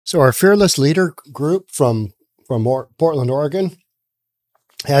So our fearless leader group from Portland, Oregon,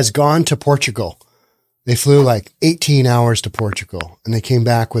 has gone to Portugal. They flew like 18 hours to Portugal, and they came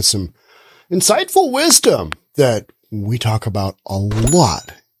back with some insightful wisdom that we talk about a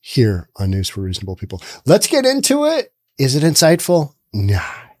lot here on News for Reasonable People. Let's get into it. Is it insightful? Nah,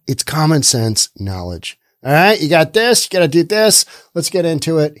 it's common sense knowledge. All right, you got this, you got to do this. Let's get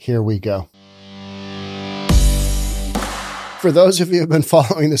into it. Here we go. For those of you who have been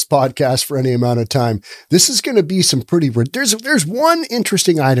following this podcast for any amount of time, this is going to be some pretty, there's one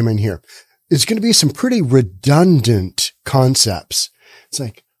interesting item in here. It's going to be some pretty redundant concepts. It's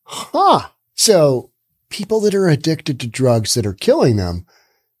like, so people that are addicted to drugs that are killing them,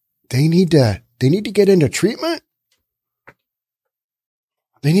 they need to get into treatment.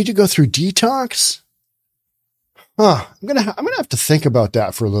 They need to go through detox. I'm going to have to think about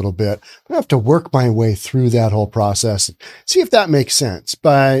that for a little bit. I'm going to have to work my way through that whole process and see if that makes sense.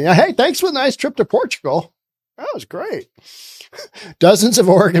 But hey, thanks for the nice trip to Portugal. That was great. Dozens of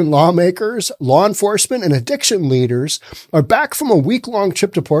Oregon lawmakers, law enforcement, and addiction leaders are back from a week-long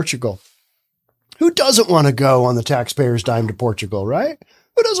trip to Portugal. Who doesn't want to go on the taxpayer's dime to Portugal, right?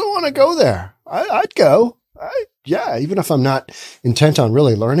 Who doesn't want to go there? I'd go. Yeah, even if I'm not intent on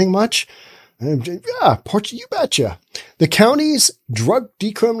really learning much. Yeah, you betcha. The county's drug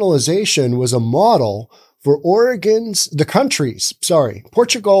decriminalization was a model for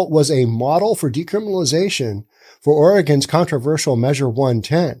Portugal was a model for decriminalization for Oregon's controversial Measure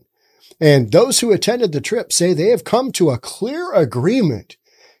 110. And those who attended the trip say they have come to a clear agreement.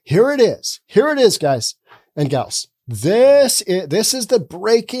 Here it is. Here it is, guys and gals. This is the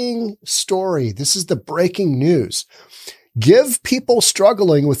breaking story. This is the breaking news. Give people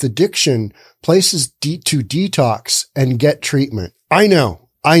struggling with addiction places to detox and get treatment. I know.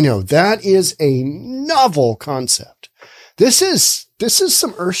 That is a novel concept. This is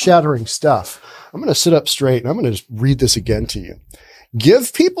some earth-shattering stuff. I'm going to sit up straight and I'm going to just read this again to you.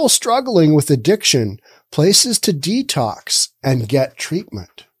 Give people struggling with addiction places to detox and get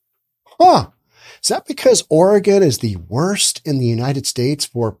treatment. Is that because Oregon is the worst in the United States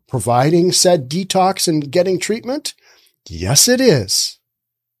for providing said detox and getting treatment? Yes, it is.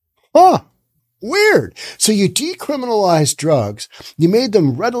 Weird. So you decriminalized drugs. You made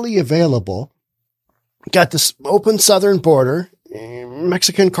them readily available. Got this open southern border.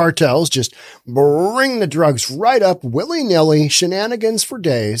 Mexican cartels just bring the drugs right up willy-nilly, shenanigans for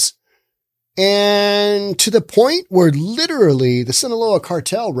days. And to the point where literally the Sinaloa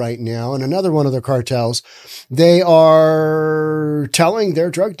cartel right now and another one of the cartels, they are telling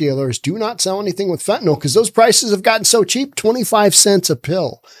their drug dealers, do not sell anything with fentanyl because those prices have gotten so cheap, 25 cents a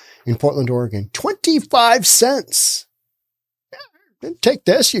pill in Portland, Oregon. 25 cents. Take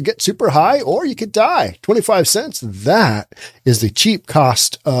this, you get super high or you could die. 25 cents. That is the cheap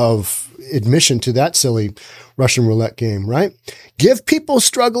cost of admission to that silly Russian roulette game, right? Give people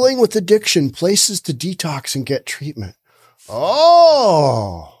struggling with addiction places to detox and get treatment.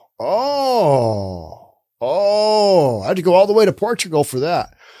 I had to go all the way to Portugal for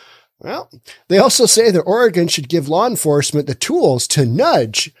that. Well, they also say that Oregon should give law enforcement the tools to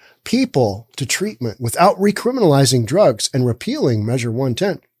nudge people to treatment without recriminalizing drugs and repealing Measure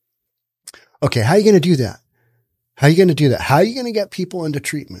 110. Okay, how are you going to do that? How are you going to get people into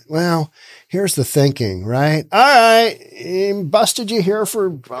treatment? Well, here's the thinking, right? All right, busted you here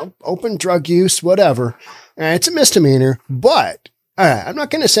for open drug use, whatever. It's a misdemeanor, but all right, I'm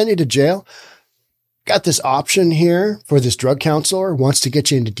not going to send you to jail. Got this option here for this drug counselor wants to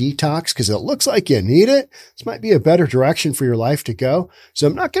get you into detox because it looks like you need it. This might be a better direction for your life to go. So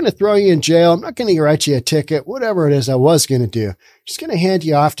I'm not going to throw you in jail. I'm not going to write you a ticket, whatever it is I was going to do. Just going to hand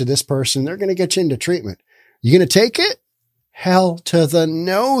you off to this person. They're going to get you into treatment. You going to take it? Hell to the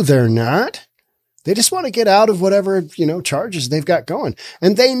no, they're not. They just want to get out of whatever, charges they've got going.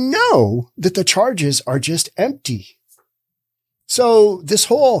 And they know that the charges are just empty. So this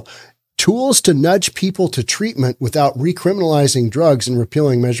whole tools to nudge people to treatment without recriminalizing drugs and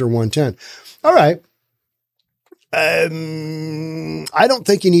repealing Measure 110. All right. I don't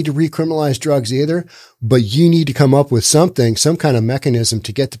think you need to recriminalize drugs either, but you need to come up with some kind of mechanism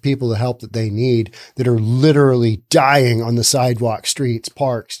to get the people the help that they need that are literally dying on the sidewalk, streets,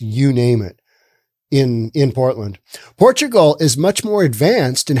 parks, you name it. In Portland. Portugal is much more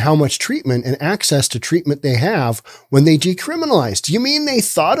advanced in how much treatment and access to treatment they have when they decriminalized. You mean they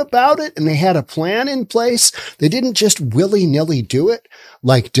thought about it and they had a plan in place? They didn't just willy-nilly do it,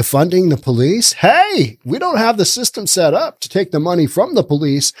 like defunding the police? Hey, we don't have the system set up to take the money from the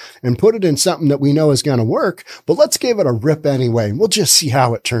police and put it in something that we know is going to work, but let's give it a rip anyway. We'll just see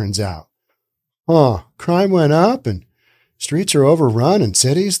how it turns out. Crime went up and Streets are overrun in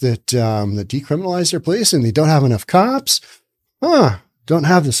cities that decriminalize their police and they don't have enough cops. Don't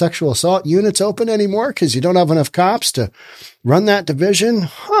have the sexual assault units open anymore because you don't have enough cops to run that division.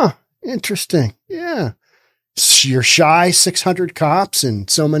 Interesting. Yeah. You're shy 600 cops in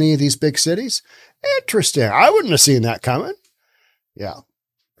so many of these big cities. Interesting. I wouldn't have seen that coming. Yeah.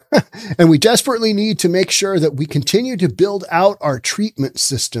 And we desperately need to make sure that we continue to build out our treatment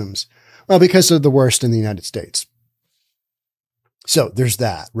systems. Well, because they're the worst in the United States. So there's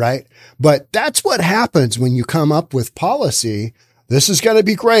that, right? But that's what happens when you come up with policy. This is going to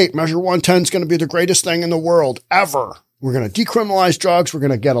be great. Measure 110 is going to be the greatest thing in the world ever. We're going to decriminalize drugs. We're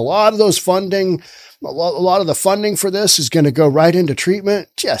going to get a lot of those funding. A lot of the funding for this is going to go right into treatment.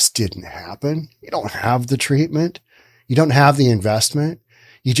 Just didn't happen. You don't have the treatment. You don't have the investment.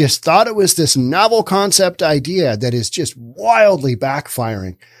 You just thought it was this novel concept idea that is just wildly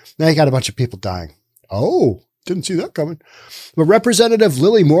backfiring. Now you got a bunch of people dying. Oh, didn't see that coming. But Representative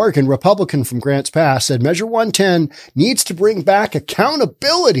Lily Morgan, Republican from Grants Pass, said Measure 110 needs to bring back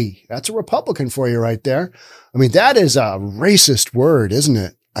accountability. That's a Republican for you right there. I mean, that is a racist word, isn't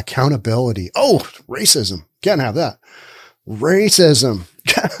it? Accountability. Oh, racism. Can't have that. Racism.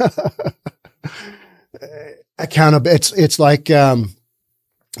 Accountability. It's like,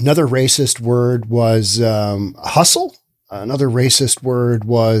 another racist word was, hustle. Another racist word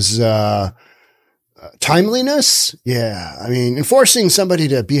was, timeliness. Yeah. I mean, enforcing somebody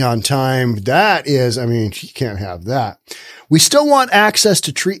to be on time. That is, I mean, you can't have that. We still want access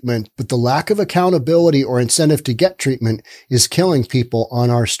to treatment, but the lack of accountability or incentive to get treatment is killing people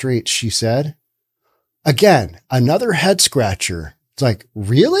on our streets, she said. Again, another head scratcher. It's like,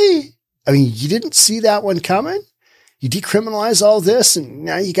 really? I mean, you didn't see that one coming? You decriminalize all this and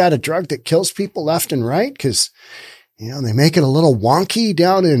now you got a drug that kills people left and right because, they make it a little wonky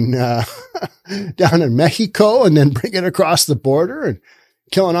down in Mexico and then bring it across the border and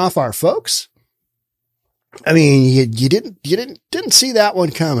killing off our folks. I mean, you didn't see that one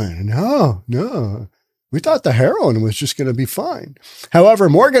coming. No. We thought the heroin was just going to be fine. However,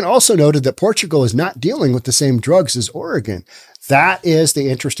 Morgan also noted that Portugal is not dealing with the same drugs as Oregon. That is the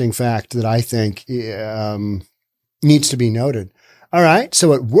interesting fact that I think needs to be noted. All right.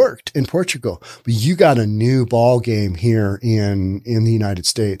 So it worked in Portugal, but you got a new ball game here in the United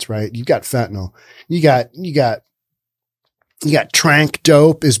States, right? You got fentanyl. You got trank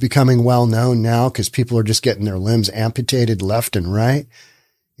dope is becoming well known now because people are just getting their limbs amputated left and right.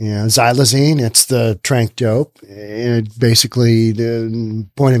 Xylazine, it's the trank dope. And basically the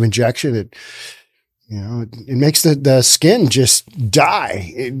point of injection, it makes the skin just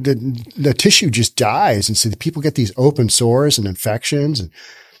die. The tissue just dies. And so the people get these open sores and infections and,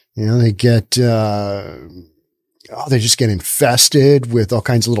 they get, they just get infested with all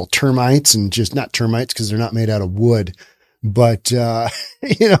kinds of little termites and just not termites because they're not made out of wood, but,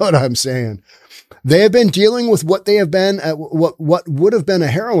 you know what I'm saying? They have been dealing with what they have been at what would have been a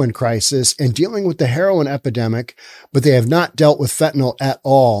heroin crisis and dealing with the heroin epidemic, but they have not dealt with fentanyl at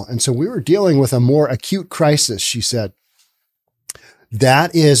all. And so we were dealing with a more acute crisis, she said.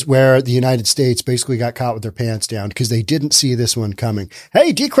 That is where the United States basically got caught with their pants down because they didn't see this one coming.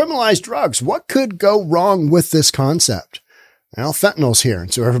 Hey, decriminalize drugs. What could go wrong with this concept? Well, fentanyl's here.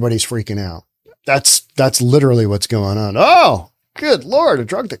 And so everybody's freaking out. That's literally what's going on. Oh, good Lord, a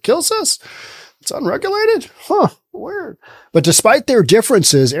drug that kills us? It's unregulated? Weird. But despite their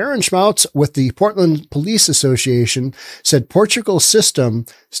differences, Aaron Schmautz with the Portland Police Association said Portugal's system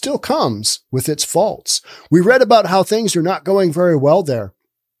still comes with its faults. We read about how things are not going very well there.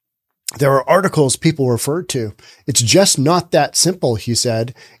 There are articles people referred to. It's just not that simple, he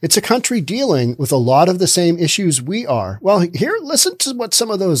said. It's a country dealing with a lot of the same issues we are. Well, here, listen to what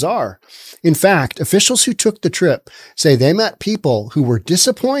some of those are. In fact, officials who took the trip say they met people who were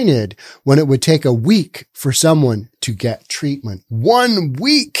disappointed when it would take a week for someone to get treatment. 1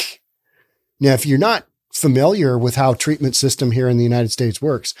 week. Now, if you're not familiar with how treatment system here in the United States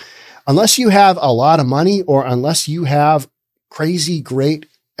works, unless you have a lot of money or unless you have crazy great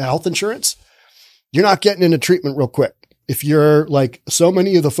health insurance, you're not getting into treatment real quick. If you're like so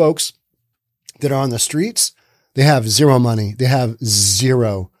many of the folks that are on the streets, they have zero money. They have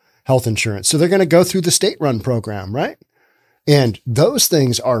zero health insurance. So they're going to go through the state-run program, right? And those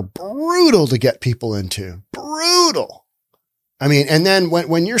things are brutal to get people into. Brutal. I mean, and then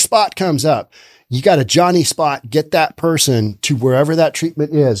when your spot comes up, you got a Johnny spot, get that person to wherever that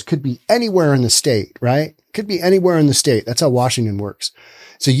treatment is. Could be anywhere in the state, right? Could be anywhere in the state. That's how Washington works.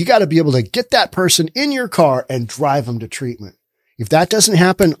 So you got to be able to get that person in your car and drive them to treatment. If that doesn't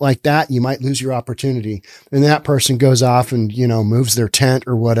happen like that, you might lose your opportunity. And that person goes off and, moves their tent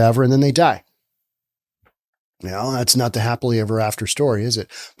or whatever, and then they die. Well, that's not the happily ever after story, is it?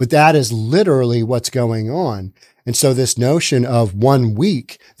 But that is literally what's going on. And so this notion of 1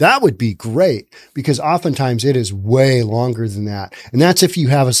 week, that would be great, because oftentimes it is way longer than that. And that's if you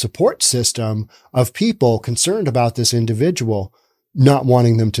have a support system of people concerned about this individual, not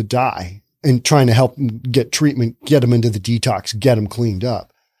wanting them to die and trying to help get treatment, get them into the detox, get them cleaned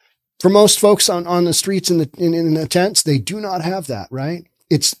up. For most folks on the streets in the tents, they do not have that, right?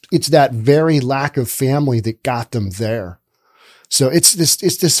 It's that very lack of family that got them there. So it's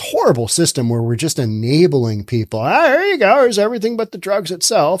this horrible system where we're just enabling people. Here you go. Here's everything but the drugs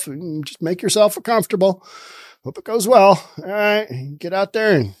itself. Just make yourself comfortable. Hope it goes well. All right. Get out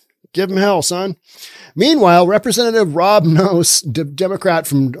there and give them hell, son. Meanwhile, Representative Rob Noss, Democrat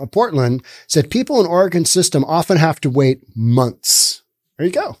from Portland, said people in Oregon's system often have to wait months. There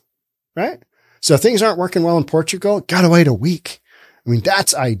you go. Right? So things aren't working well in Portugal. Got to wait a week. I mean,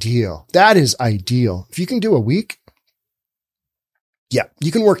 that's ideal. That is ideal. If you can do a week, yeah,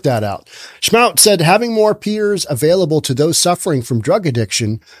 you can work that out. Schmout said having more peers available to those suffering from drug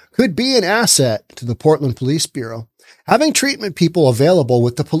addiction could be an asset to the Portland Police Bureau. Having treatment people available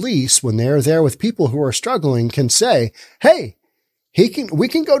with the police when they're there with people who are struggling can say, hey, we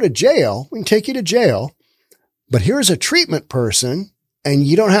can go to jail. We can take you to jail, but here's a treatment person and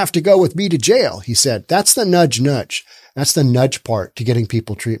you don't have to go with me to jail. He said, that's the nudge. That's the nudge part to getting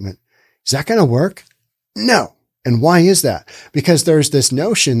people treatment. Is that going to work? No. And why is that? Because there's this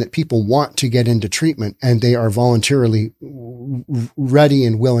notion that people want to get into treatment and they are voluntarily ready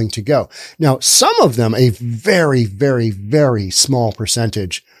and willing to go. Now, some of them, a very, very, very small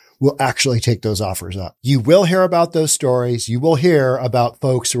percentage, will actually take those offers up. You will hear about those stories. You will hear about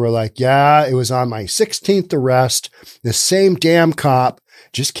folks who are like, yeah, it was on my 16th arrest. The same damn cop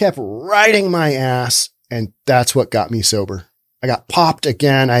just kept riding my ass. And that's what got me sober. I got popped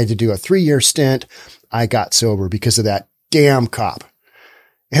again. I had to do a 3-year stint. I got sober because of that damn cop.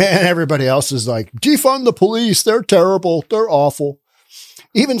 And everybody else is like, defund the police. They're terrible. They're awful.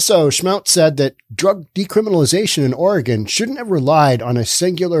 Even so, Schmout said that drug decriminalization in Oregon shouldn't have relied on a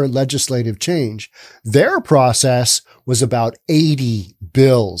singular legislative change. Their process was about 80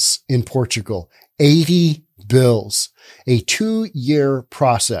 bills in Portugal. 80 bills. A 2-year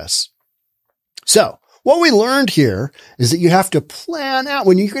process. So, what we learned here is that you have to plan out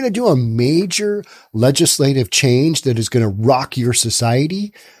when you're going to do a major legislative change that is going to rock your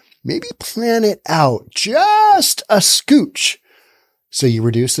society. Maybe plan it out just a scooch so you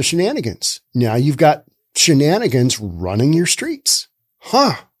reduce the shenanigans. Now you've got shenanigans running your streets.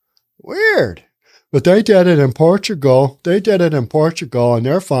 Huh. Weird. But they did it in Portugal. And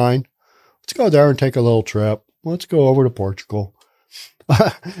they're fine. Let's go there and take a little trip. Let's go over to Portugal.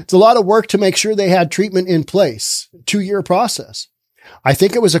 It's a lot of work to make sure they had treatment in place. 2-year process. I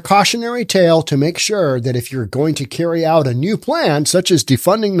think it was a cautionary tale to make sure that if you're going to carry out a new plan, such as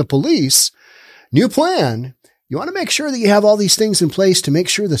defunding the police, new plan, you want to make sure that you have all these things in place to make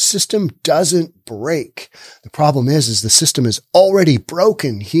sure the system doesn't break. The problem is the system is already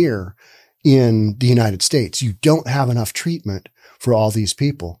broken here in the United States. You don't have enough treatment for all these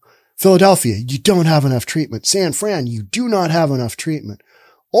people. Philadelphia, you don't have enough treatment. San Fran, you do not have enough treatment.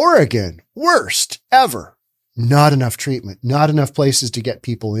 Oregon, worst ever. Not enough treatment, not enough places to get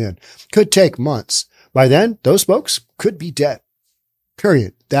people in. Could take months. By then, those folks could be dead.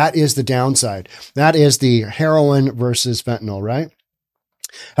 Period. That is the downside. That is the heroin versus fentanyl, right?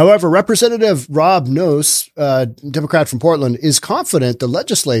 However, Representative Rob Noss, Democrat from Portland, is confident the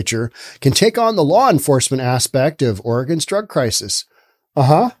legislature can take on the law enforcement aspect of Oregon's drug crisis.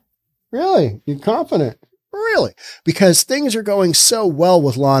 Really? You're confident? Really? Because things are going so well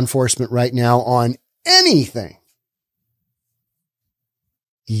with law enforcement right now on anything.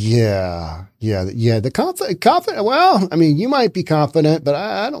 Yeah. The confident. Well, I mean, you might be confident, but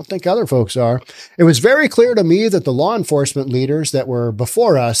I don't think other folks are. It was very clear to me that the law enforcement leaders that were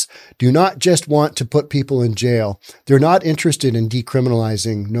before us do not just want to put people in jail. They're not interested in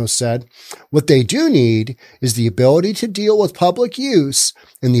decriminalizing, Noss said. What they do need is the ability to deal with public use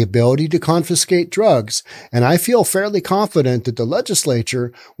and the ability to confiscate drugs. And I feel fairly confident that the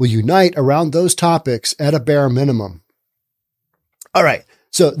legislature will unite around those topics at a bare minimum. All right.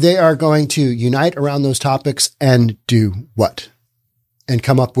 So they are going to unite around those topics and do what? And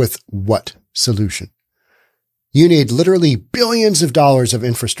come up with what solution? You need literally billions of dollars of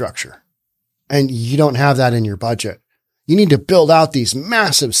infrastructure, and you don't have that in your budget. You need to build out these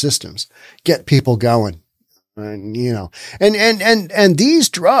massive systems, get people going, and and these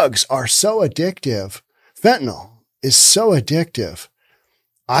drugs are so addictive. Fentanyl is so addictive.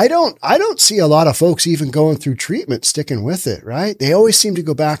 I don't see a lot of folks even going through treatment, sticking with it, right? They always seem to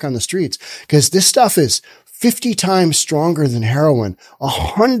go back on the streets because this stuff is 50 times stronger than heroin,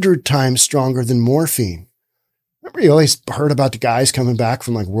 100 times stronger than morphine. Remember you always heard about the guys coming back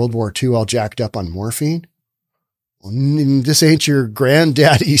from like World War II all jacked up on morphine? Well, this ain't your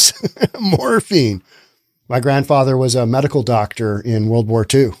granddaddy's morphine. My grandfather was a medical doctor in World War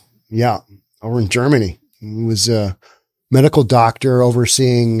II. Yeah, over in Germany. He was a medical doctor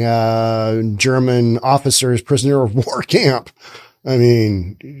overseeing German officers, prisoner of war camp. I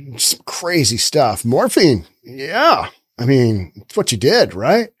mean, some crazy stuff. Morphine. Yeah. I mean, it's what you did,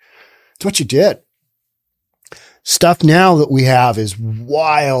 right? It's what you did. Stuff now that we have is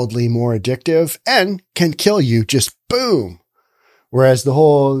wildly more addictive and can kill you just boom. Whereas the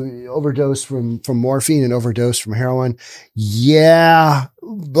whole overdose from morphine and overdose from heroin, yeah,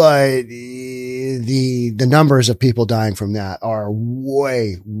 but the numbers of people dying from that are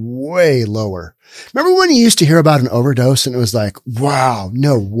way, way lower. Remember when you used to hear about an overdose and it was like, wow,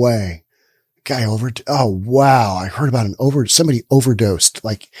 no way. Oh, wow. I heard about somebody overdosed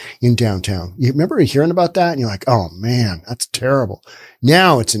like in downtown. You remember hearing about that? And you're like, oh man, that's terrible.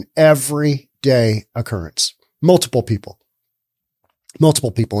 Now it's an everyday occurrence. Multiple people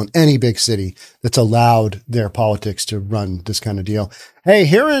in any big city that's allowed their politics to run this kind of deal. Hey,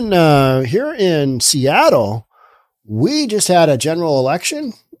 here in Seattle, we just had a general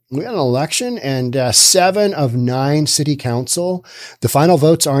election. We had an election and 7 of 9 city council. The final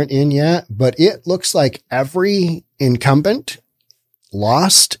votes aren't in yet, but it looks like every incumbent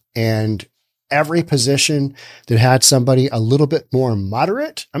lost and every position that had somebody a little bit more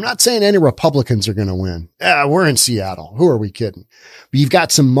moderate. I'm not saying any Republicans are going to win. We're in Seattle. Who are we kidding? But you've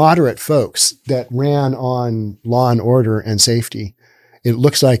got some moderate folks that ran on law and order and safety. It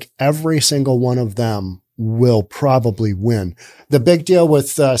looks like every single one of them will probably win. The big deal with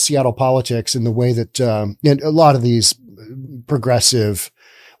Seattle politics and the way that and a lot of these progressive,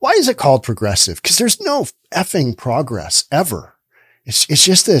 why is it called progressive? Because there's no effing progress ever. It's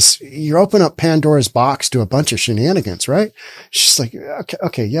just this, you open up Pandora's box to a bunch of shenanigans, right? It's just like,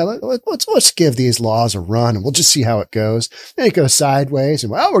 okay, yeah, let's give these laws a run and we'll just see how it goes. Then it goes sideways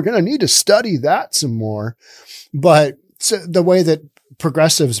and, well, we're going to need to study that some more. But so the way that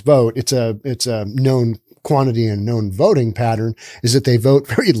progressives vote, it's a known quantity and known voting pattern is that they vote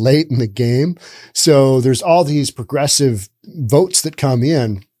very late in the game. So there's all these progressive votes that come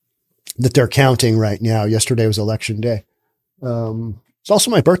in that they're counting right now. Yesterday was election day. It's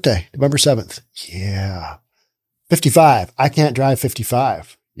also my birthday, November 7th. Yeah. 55. I can't drive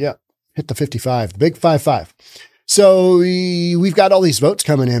 55. Yeah. Hit the 55, the big 55. So we've got all these votes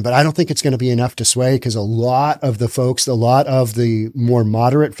coming in, but I don't think it's going to be enough to sway because a lot of the more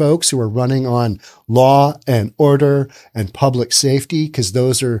moderate folks who are running on law and order and public safety, because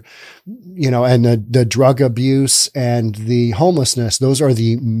those are, and the drug abuse and the homelessness, those are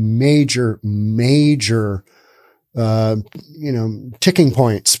the major, ticking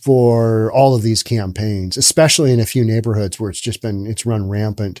points for all of these campaigns, especially in a few neighborhoods where it's run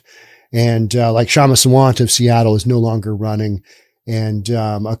rampant. And, like Shamasawant of Seattle is no longer running. And,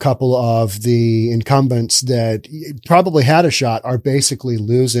 a couple of the incumbents that probably had a shot are basically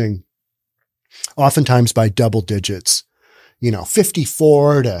losing oftentimes by double digits,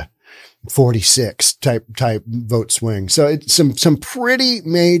 54 to 46 type vote swing. So it's some pretty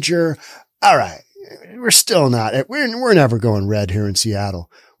major. All right. We're still not, we're never going red here in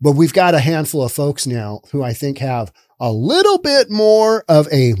Seattle, but we've got a handful of folks now who I think have a little bit more of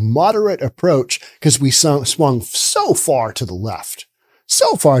a moderate approach because we swung so far to the left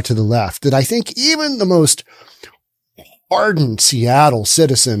that I think even the most ardent Seattle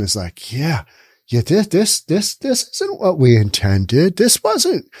citizen is like, yeah, this isn't what we intended. This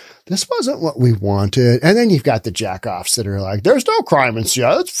wasn't what we wanted. And then you've got the jackoffs that are like, there's no crime in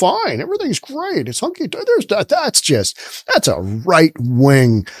Seattle. It's fine. Everything's great. It's hunky. That's a right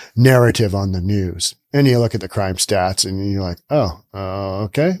wing narrative on the news. And you look at the crime stats and you're like,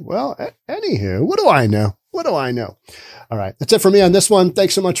 okay. Well, anywho, what do I know? All right. That's it for me on this one.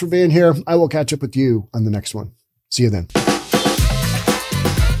 Thanks so much for being here. I will catch up with you on the next one. See you then.